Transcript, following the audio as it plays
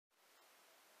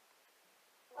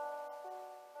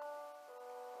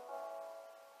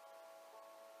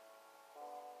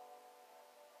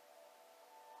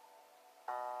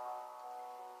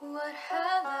What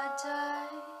have I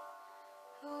done?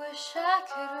 Wish I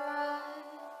could run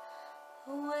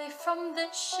away from the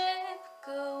ship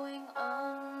going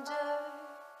under.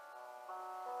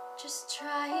 Just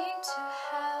trying to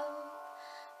help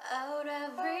out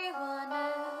everyone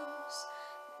else.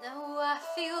 Now I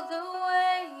feel the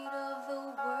weight of the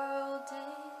world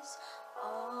is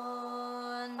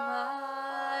on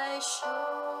my shoulders.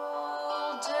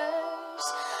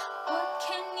 What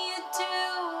can you do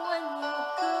when your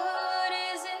good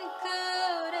isn't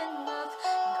good enough,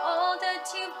 and all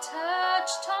that you've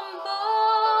touched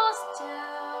tumbles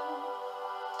down?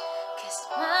 'Cause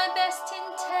my best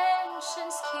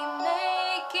intentions keep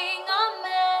making a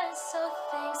mess of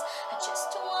things. I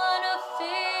just wanna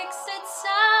fix it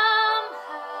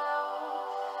somehow.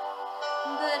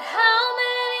 But how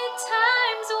many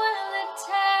times will it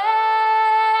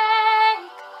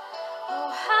take? Oh,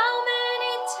 how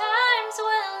many times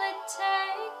will it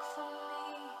take for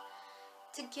me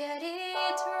to get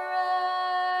it right?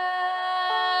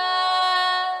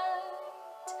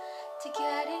 To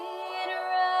get it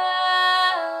right.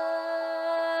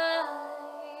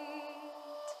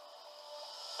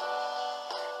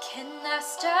 Can I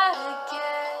start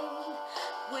again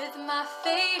with my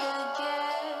fate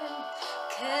again?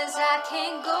 'Cause I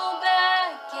can't go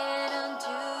back and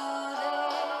undo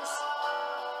this.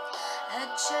 I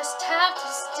just have to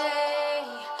stay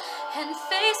and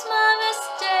face my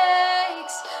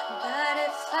mistakes. But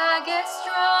if I get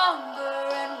stronger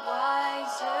and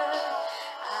wiser,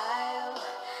 I'll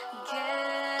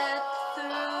get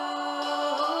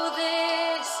through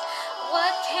this.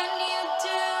 What can you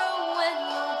do when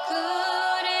your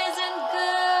good isn't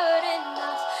good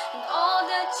enough, and all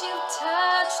that you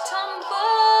touch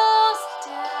tumbles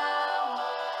down?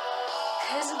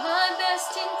 'Cause my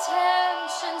best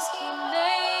intentions keep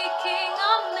making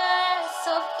a mess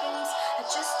of things. I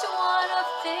just wanna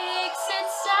fix it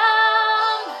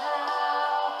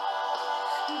somehow.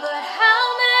 But how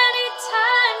many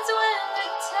times will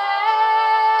it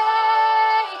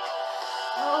take?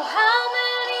 Oh, how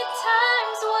many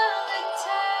times will it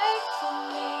take for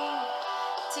me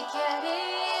to get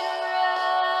it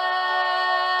right?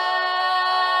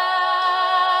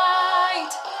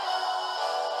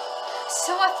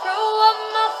 So I throw up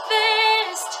my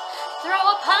fist, throw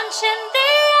a punch in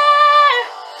the air,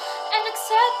 and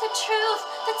accept the truth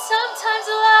that sometimes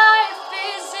life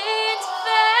isn't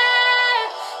fair.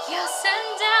 Yeah, I'll send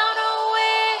down a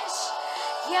wish,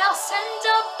 yeah, I'll send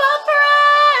up a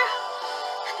prayer,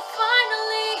 and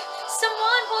finally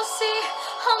someone will see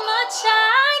how much I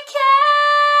care.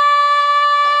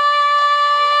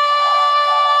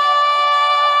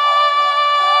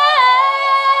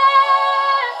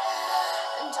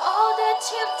 And all that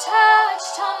you've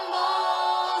touched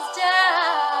tumbles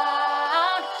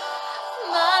down.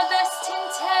 My best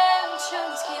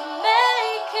intentions keep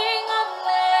making a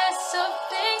mess of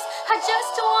things. I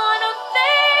just wanna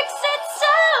fix it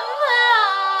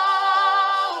somehow.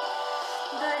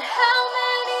 But how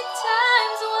many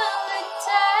times will it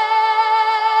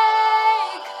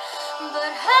take?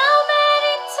 But how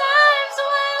many times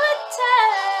will it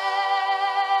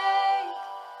take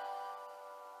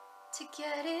to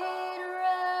get it right?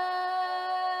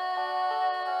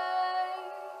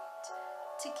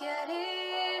 To get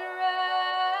it right.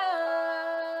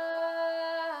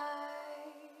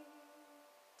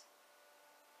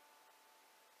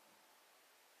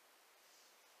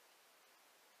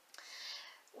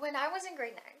 When I was in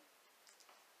grade 9,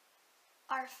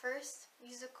 our first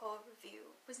musical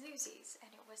review was Newsies,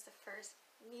 and it was the first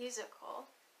musical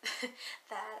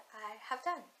that I have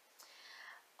done.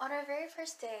 On our very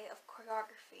first day of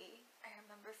choreography, I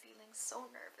remember feeling so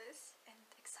nervous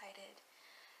and excited.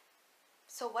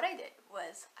 So what I did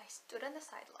was I stood on the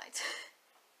sidelines,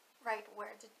 right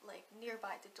where, like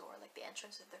nearby the door, like the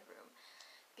entrance of the room,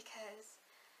 because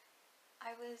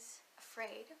I was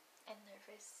afraid and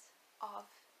nervous of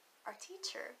our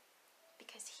teacher,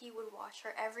 because he would watch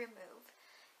her every move,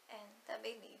 and that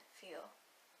made me feel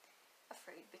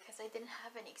afraid because I didn't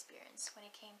have any experience when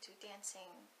it came to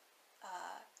dancing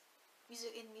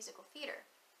in musical theater.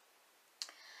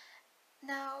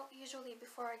 Now, usually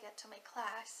before I get to my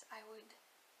class, I would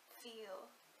feel,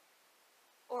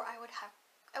 or I would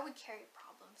carry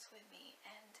problems with me,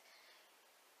 and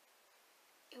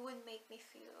it would make me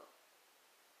feel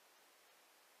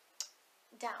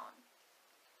down.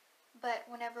 But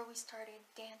whenever we started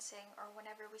dancing, or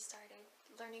whenever we started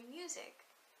learning music,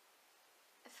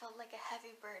 it felt like a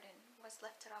heavy burden was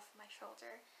lifted off my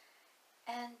shoulder.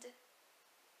 And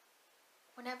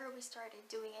whenever we started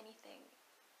doing anything,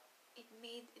 it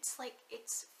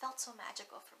felt so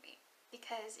magical for me.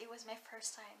 because it was my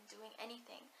first time doing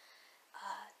anything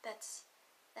that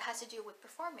has to do with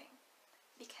performing.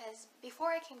 Because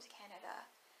before I came to Canada,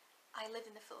 I lived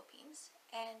in the Philippines,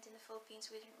 and in the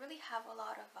Philippines we didn't really have a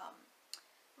lot of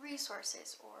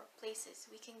resources or places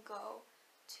we can go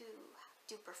to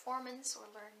do performance or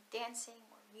learn dancing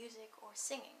or music or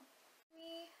singing.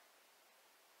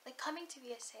 Coming to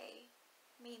VSA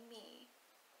made me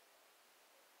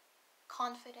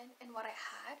confident in what I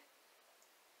had,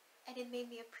 and it made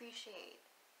me appreciate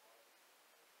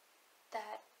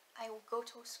that I will go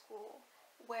to a school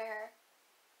where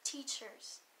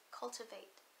teachers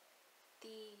cultivate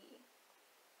the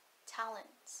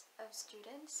talents of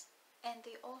students, and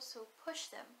they also push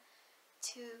them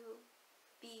to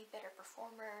be better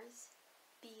performers,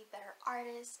 be better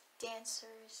artists,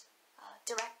 dancers,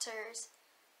 directors,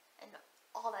 and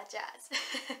all that jazz.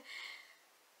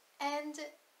 And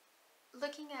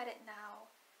looking at it now,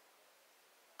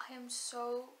 I am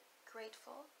so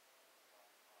grateful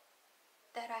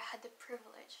that I had the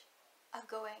privilege of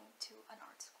going to an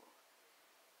art school.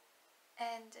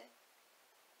 And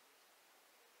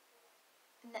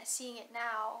seeing it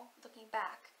now, looking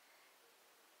back,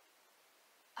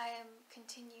 I am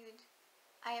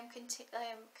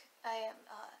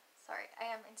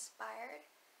inspired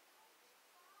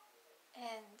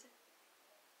and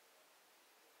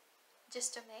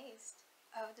just amazed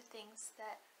of the things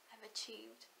that I've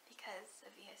achieved because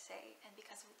of VSA and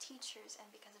because of the teachers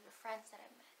and because of the friends that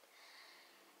I've met.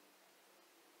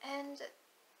 And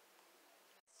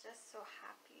just so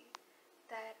happy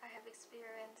that I have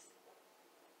experienced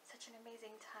such an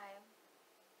amazing time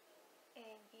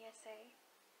in ESA,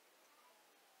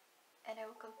 and I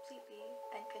will completely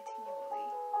and continually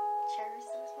cherish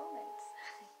those moments.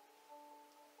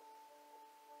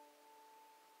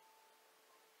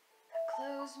 I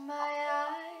close my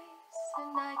eyes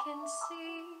and I can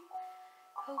see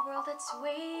a world that's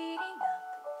waiting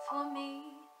up for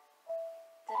me,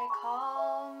 that I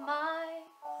call my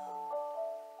own.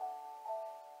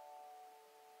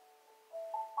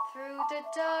 Through the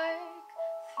dark,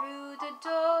 through the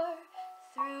door,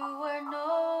 through where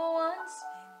no one's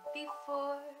been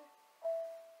before,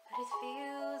 but it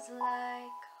feels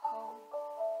like home.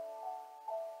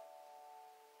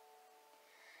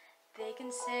 They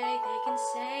can say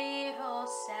it all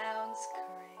sounds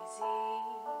crazy.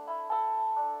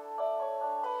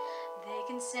 They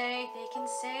can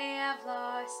say I've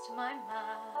lost my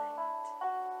mind.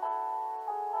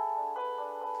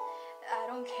 I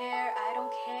don't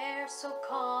care, so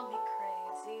call me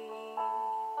crazy.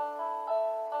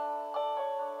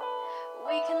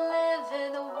 We can live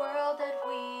in the world that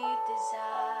we've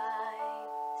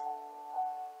designed.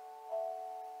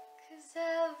 'Cause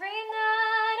every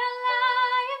night I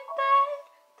lie in bed,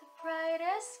 the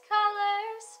brightest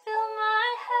colors fill my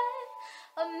head.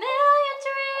 A million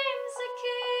dreams are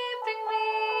keeping me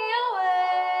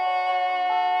awake.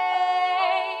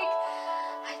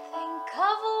 I think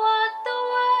of what the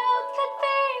world could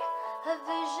be, a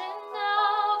vision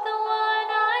of the one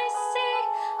I see.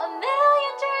 A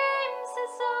million dreams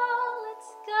is all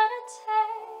it's gonna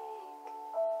take.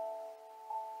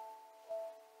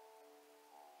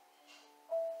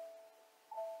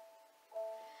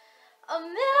 A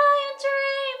million